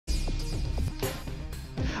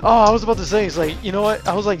Oh, I was about to say, it's like, you know what?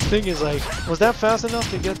 I was like thinking, it's like, was that fast enough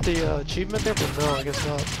to get the achievement there? But no, I guess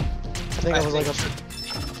not. I think I was like a...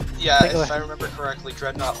 Yeah, if I remember correctly,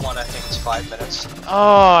 Dreadnought 1, I think it's 5 minutes.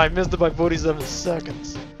 Oh, I missed it by 47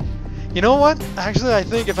 seconds. You know what? Actually, I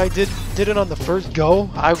think if I did it on the first go,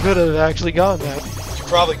 I could have actually gotten that. You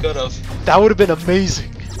probably could have. That would have been amazing.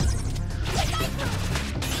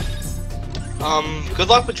 Good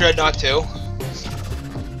luck with Dreadnought 2.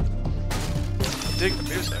 Dig the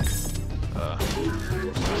music.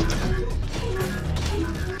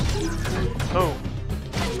 Oh.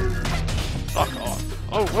 Fuck off.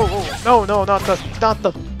 Oh, whoa, whoa. No, no, not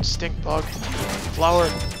the stink bug. Flower.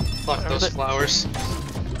 Fuck those flowers.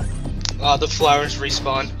 The flowers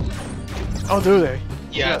respawn. Oh, do they?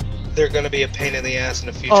 Yeah, they're gonna be a pain in the ass in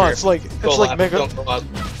the future. Oh, it's like Mega. Don't go out.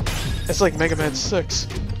 It's like Mega Man 6,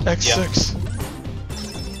 X6.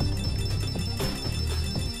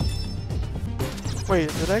 Wait,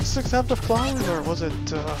 did X6 have the flowers, or was it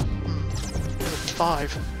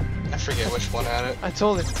 5? I forget which one had it. I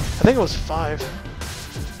think it was 5.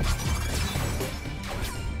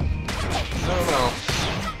 I don't know.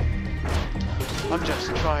 I'm just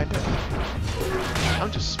trying to...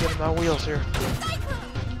 I'm just spinning my wheels here.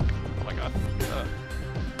 Oh my god.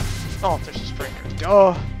 Oh, there's a spring here.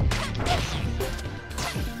 Duh!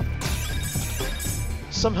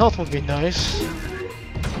 Some health would be nice.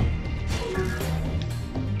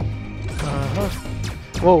 Uh-huh.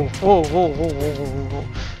 Whoa, whoa, whoa, whoa, whoa, whoa, whoa.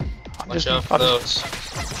 Watch out for those.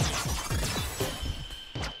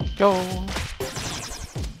 Go!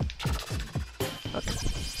 Okay.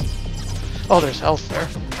 Oh, there's health there.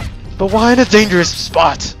 But why in a dangerous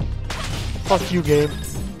spot? Fuck you, game.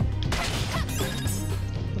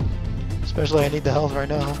 Especially I need the health right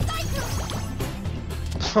now.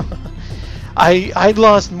 I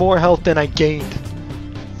lost more health than I gained.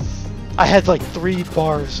 I had like 3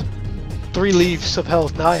 bars. 3 leaves of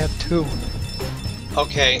health, now I have 2.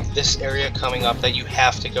 Okay, this area coming up that you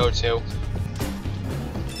have to go to.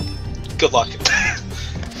 Good luck.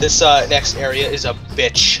 This next area is a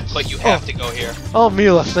bitch, but you have to go here. Oh,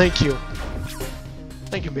 Mila, thank you.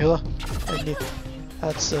 Thank you, Mila.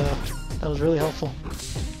 That was really helpful.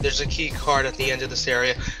 There's a key card at the end of this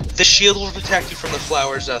area. The shield will protect you from the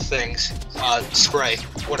flowers things. Spray.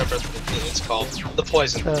 Whatever it's called. The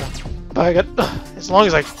poison. But I got... as long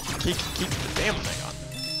as I keep the damn thing on.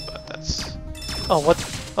 But that's... Oh, what?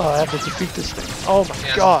 Oh, I have to defeat this thing. Oh my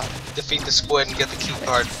god. Defeat the squid and get the key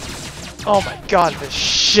card. Oh my god, there's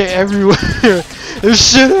shit everywhere. There's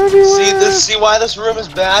shit everywhere. See why this room is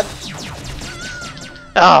bad?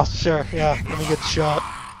 Oh, sure, yeah. Let me get shot.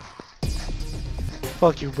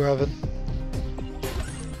 Fuck you, Brevin.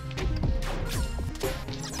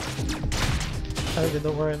 I don't even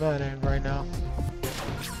know where I'm at right now.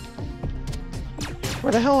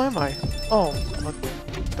 Where the hell am I? Oh, what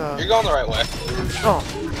the... You're going the right way. Oh,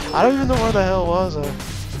 I don't even know where the hell it was.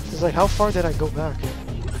 It's like, how far did I go back?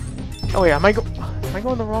 Oh wait, am I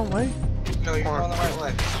going the wrong way? No, you're going the right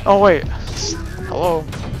way. Oh wait, hello.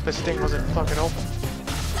 This thing wasn't fucking open.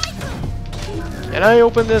 Can I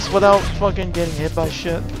open this without fucking getting hit by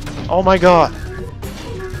shit? Oh my god.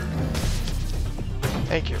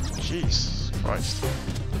 Thank you. Jesus Christ.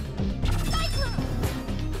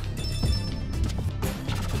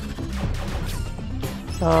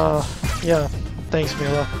 Yeah. Thanks,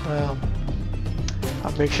 Mila.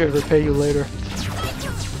 I'll make sure to repay you later. Oh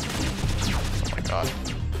my god.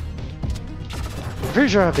 I'm pretty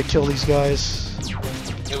sure I have to kill these guys.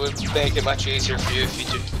 It would make it much easier for you if you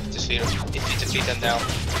defeat them now.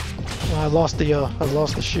 Well, I lost the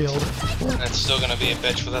shield. That's still gonna be a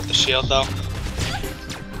bitch without the shield, though.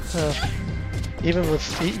 Even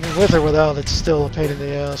with or without, it's still a pain in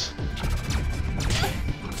the ass.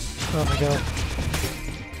 Oh my god.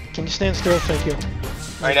 Can you stand still? Thank you.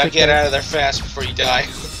 Alright, now get out of there fast before you die.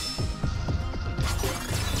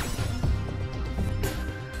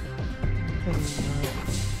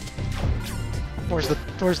 Where's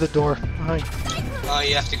the door? Behind.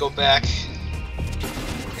 You have to go back.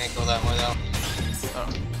 Can't go that way though.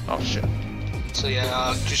 Oh shit. So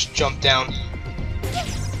yeah, just jump down.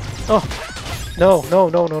 Oh no, no,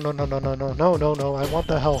 no, no, no, no, no, no, no, no, no, no, I want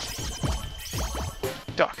the health.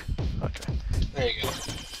 Duck. Okay. There you go.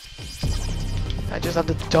 I just have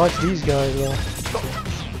to dodge these guys though. Oh,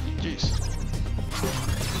 jeez.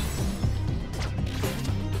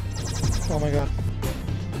 Oh my god.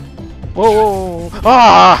 Whoa, whoa, whoa.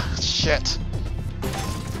 Ah! Shit.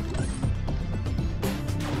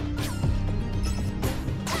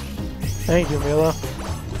 Thank you, Mila.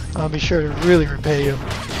 I'll be sure to really repay you.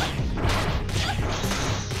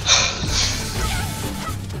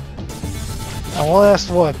 I won't ask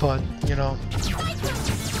what, but, you know.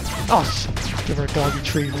 Oh, give her a doggy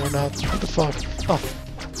treat or not. What the fuck? Oh.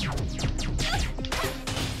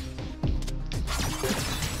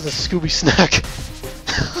 It's a Scooby snack.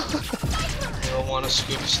 You don't want a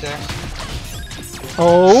Scooby snack?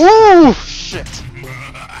 Oh, shit.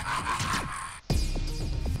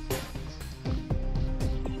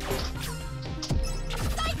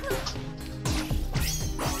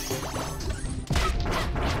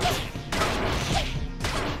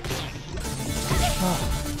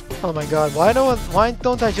 Oh my god, why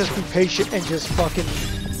don't I just be patient and just fucking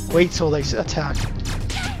wait till they attack?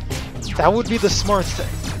 That would be the smart thing.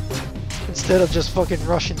 Instead of just fucking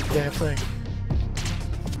rushing the damn thing.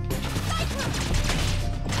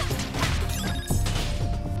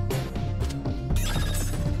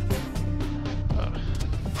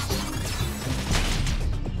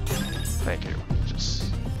 Thank you.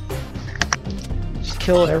 Just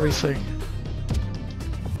kill everything.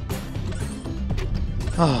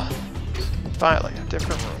 Ah, finally, a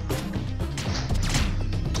different room.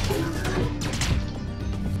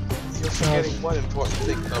 You're forgetting one important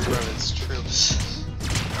thing about Revenant's troops.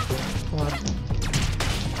 What?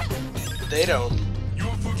 They don't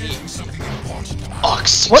You're forgetting something important.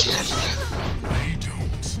 oxygen. What? They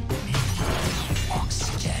don't need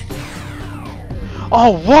oxygen.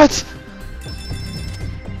 Oh, what?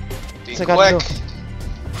 Be It's like I quick.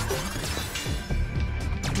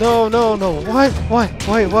 No, no, no. What? What?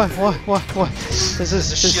 Wait, what? There's a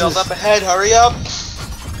shield up ahead. Hurry up.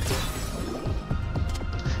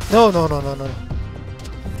 No.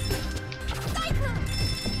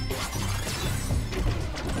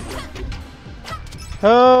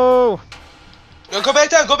 Oh! No, go back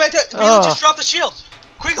down. Go back down. Mila, just drop the shield.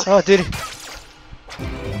 Quickly. Oh, did he?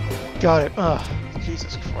 Got it. Oh,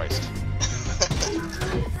 Jesus Christ.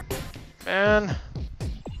 Man.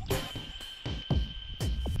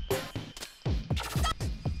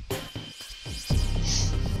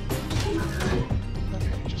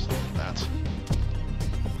 Okay, just like that.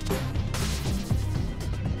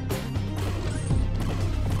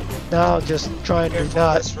 Now just trying to Careful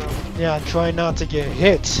not, this room. yeah, try not to get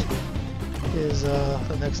hit is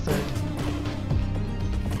the next thing.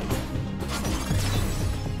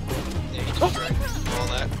 Yeah, you just drag through all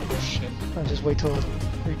that shit. I just wait till it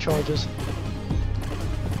recharges.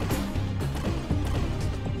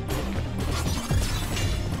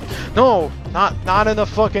 No, not in the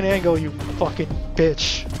fucking angle, you fucking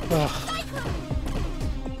bitch. Ugh.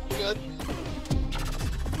 Good.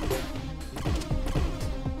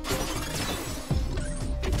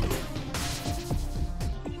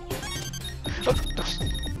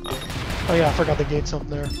 Oh yeah, I forgot to gain something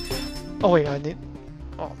there. Oh wait, I need.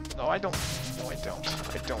 Oh no, I don't. No, I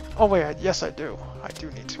don't. I don't. Oh wait, yes I do. I do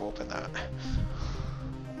need to open that.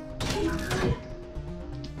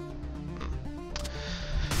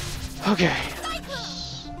 Okay.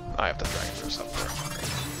 I have to drag it through somewhere.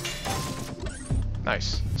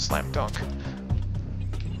 Nice. Slam dunk.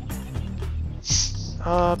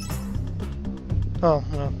 Oh,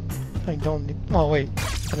 no. I don't need... Oh, wait.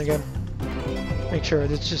 And again, make sure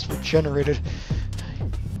it's just regenerated.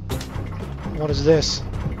 What is this?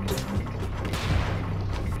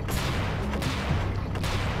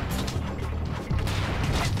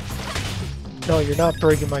 No, you're not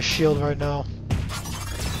breaking my shield right now.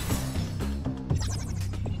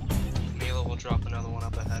 Mila will drop another one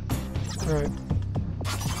up ahead. Alright.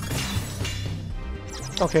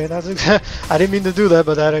 Okay, that's I didn't mean to do that,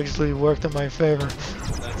 but that actually worked in my favor.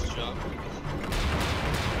 That's a job.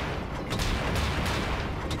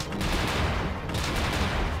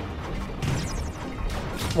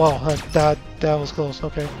 Wow, that was close.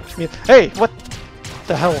 Okay. Hey, what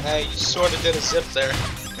the hell? Hey, you sort of did a zip there.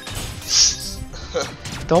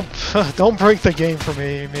 Don't break the game for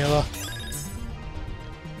me, Mila.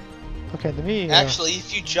 Okay, to me. Actually,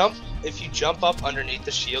 if you jump up underneath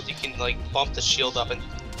the shield, you can like bump the shield up and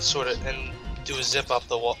sort of and do a zip up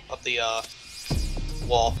the wall.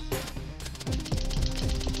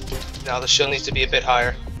 Now the shield needs to be a bit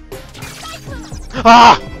higher.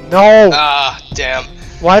 Ah! No! Ah, damn.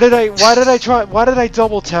 Why did I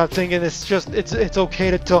double tap thinking it's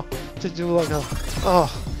okay to do like a oh.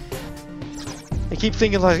 I keep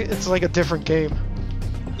thinking like it's like a different game.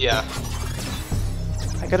 Yeah.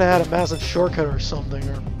 I could have had a massive shortcut or something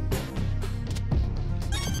or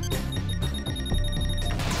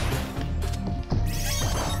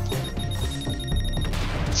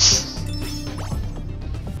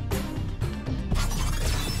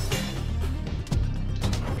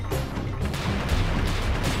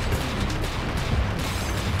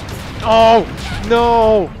Oh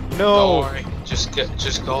no, no. Don't worry.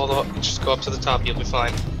 Just go up to the top. You'll be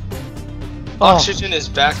fine. Oh, Oxygen is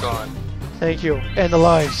back on. thank you. And the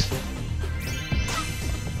lives.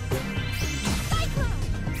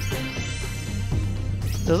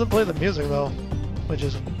 Doesn't play the music though, which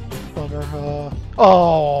is bummer.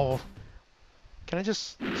 Oh, can I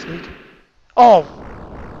just sneak? Oh,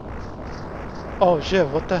 oh shit!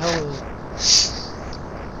 What the hell is?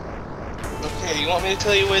 Okay, you want me to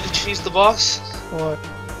tell you a way to cheese the boss? What?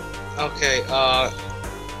 Okay,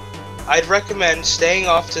 I'd recommend staying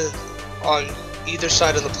off on either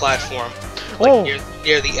side of the platform, like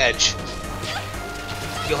near the edge.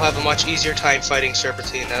 You'll have a much easier time fighting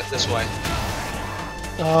Serpentine this way.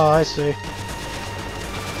 Oh, I see.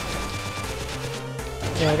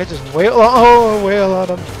 Yeah, I could just wail. Oh, wail on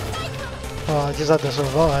him. Oh, I just have to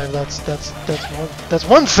survive. That's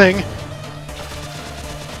one thing.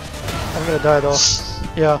 I'm gonna die though.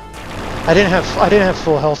 Yeah, I didn't have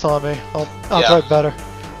full health on me. I'll try better.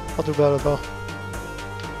 I'll do better though.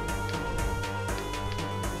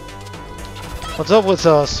 What's up with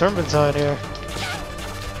Serpentine here?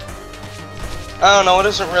 I don't know. It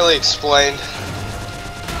isn't really explained.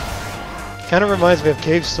 Kind of reminds me of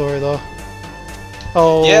Cave Story though.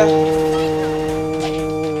 Oh. Yeah.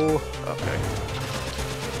 Okay.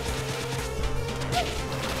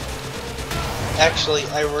 Actually,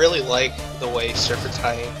 I really like the way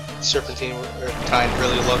Serpentine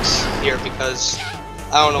really looks here because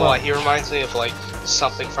I don't know why he reminds me of like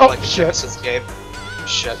something from like a Genesis game.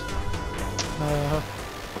 Shit. You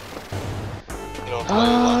know how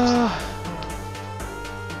he looks.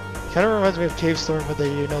 Kind of reminds me of Cave Storm with the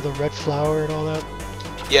the red flower and all that.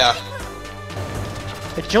 Yeah.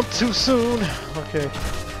 I jumped too soon. Okay.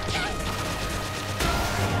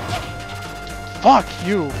 Fuck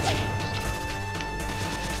you.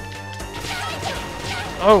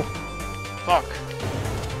 Oh. Fuck.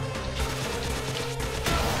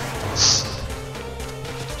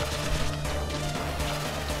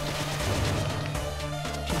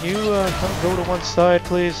 Can you come go to one side,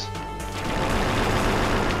 please?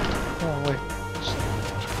 Oh wait.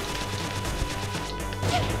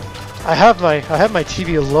 I have my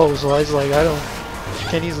TV low, so I was like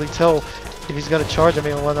can't easily tell if he's gonna charge at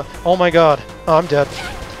me or whatnot. Oh my god. Oh, I'm dead.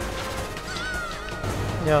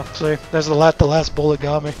 Yeah, see, there's the last bullet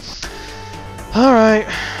got me. Alright.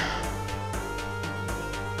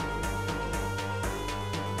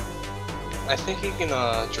 I think you can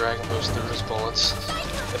Dragon Boost through his bullets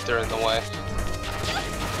if they're in the way.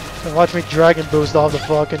 And watch me Dragon Boost off the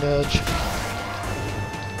fucking edge.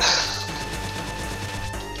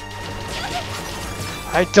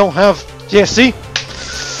 I don't have. Yeah, see?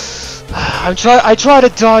 I try to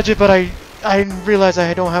dodge it, but I realize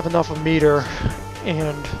I don't have enough of a meter,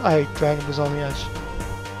 and I Dragon Boost on the edge.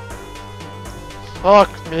 Fuck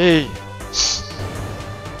me.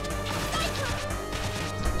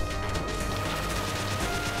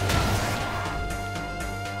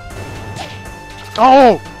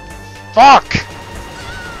 Oh! Fuck!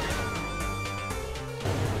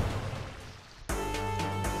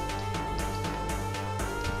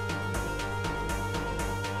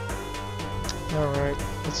 Alright,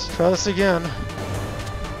 let's try this again.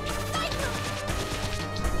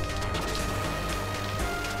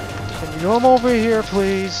 Can you come over here,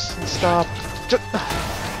 please? And stop.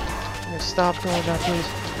 Can you stop doing that, please?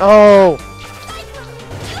 Oh!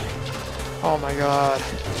 Oh my god.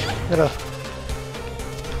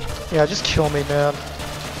 Yeah, just kill me, man.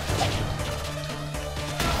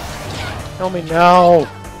 Kill me now!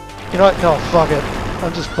 You know what? No, fuck it.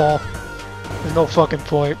 I'll just fall. There's no fucking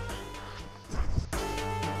point.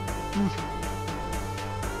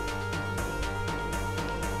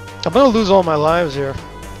 I'm gonna lose all my lives here,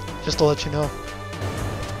 just to let you know.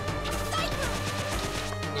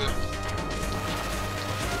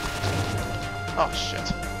 Oh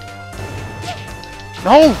shit.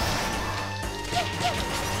 No!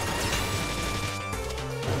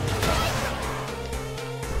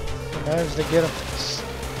 I managed to get him.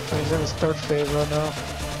 He's in his third phase right now.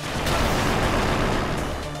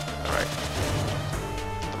 Alright.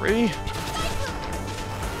 3.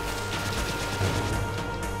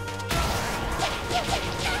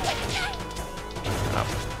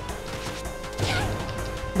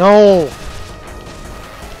 No!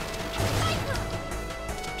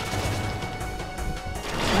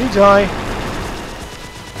 Can you die?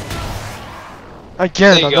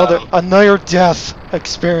 Again, another death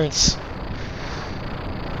experience.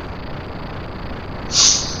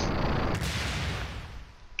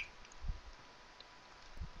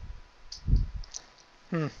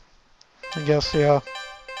 I guess, yeah.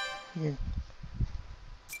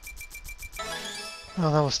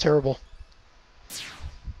 Oh, that was terrible.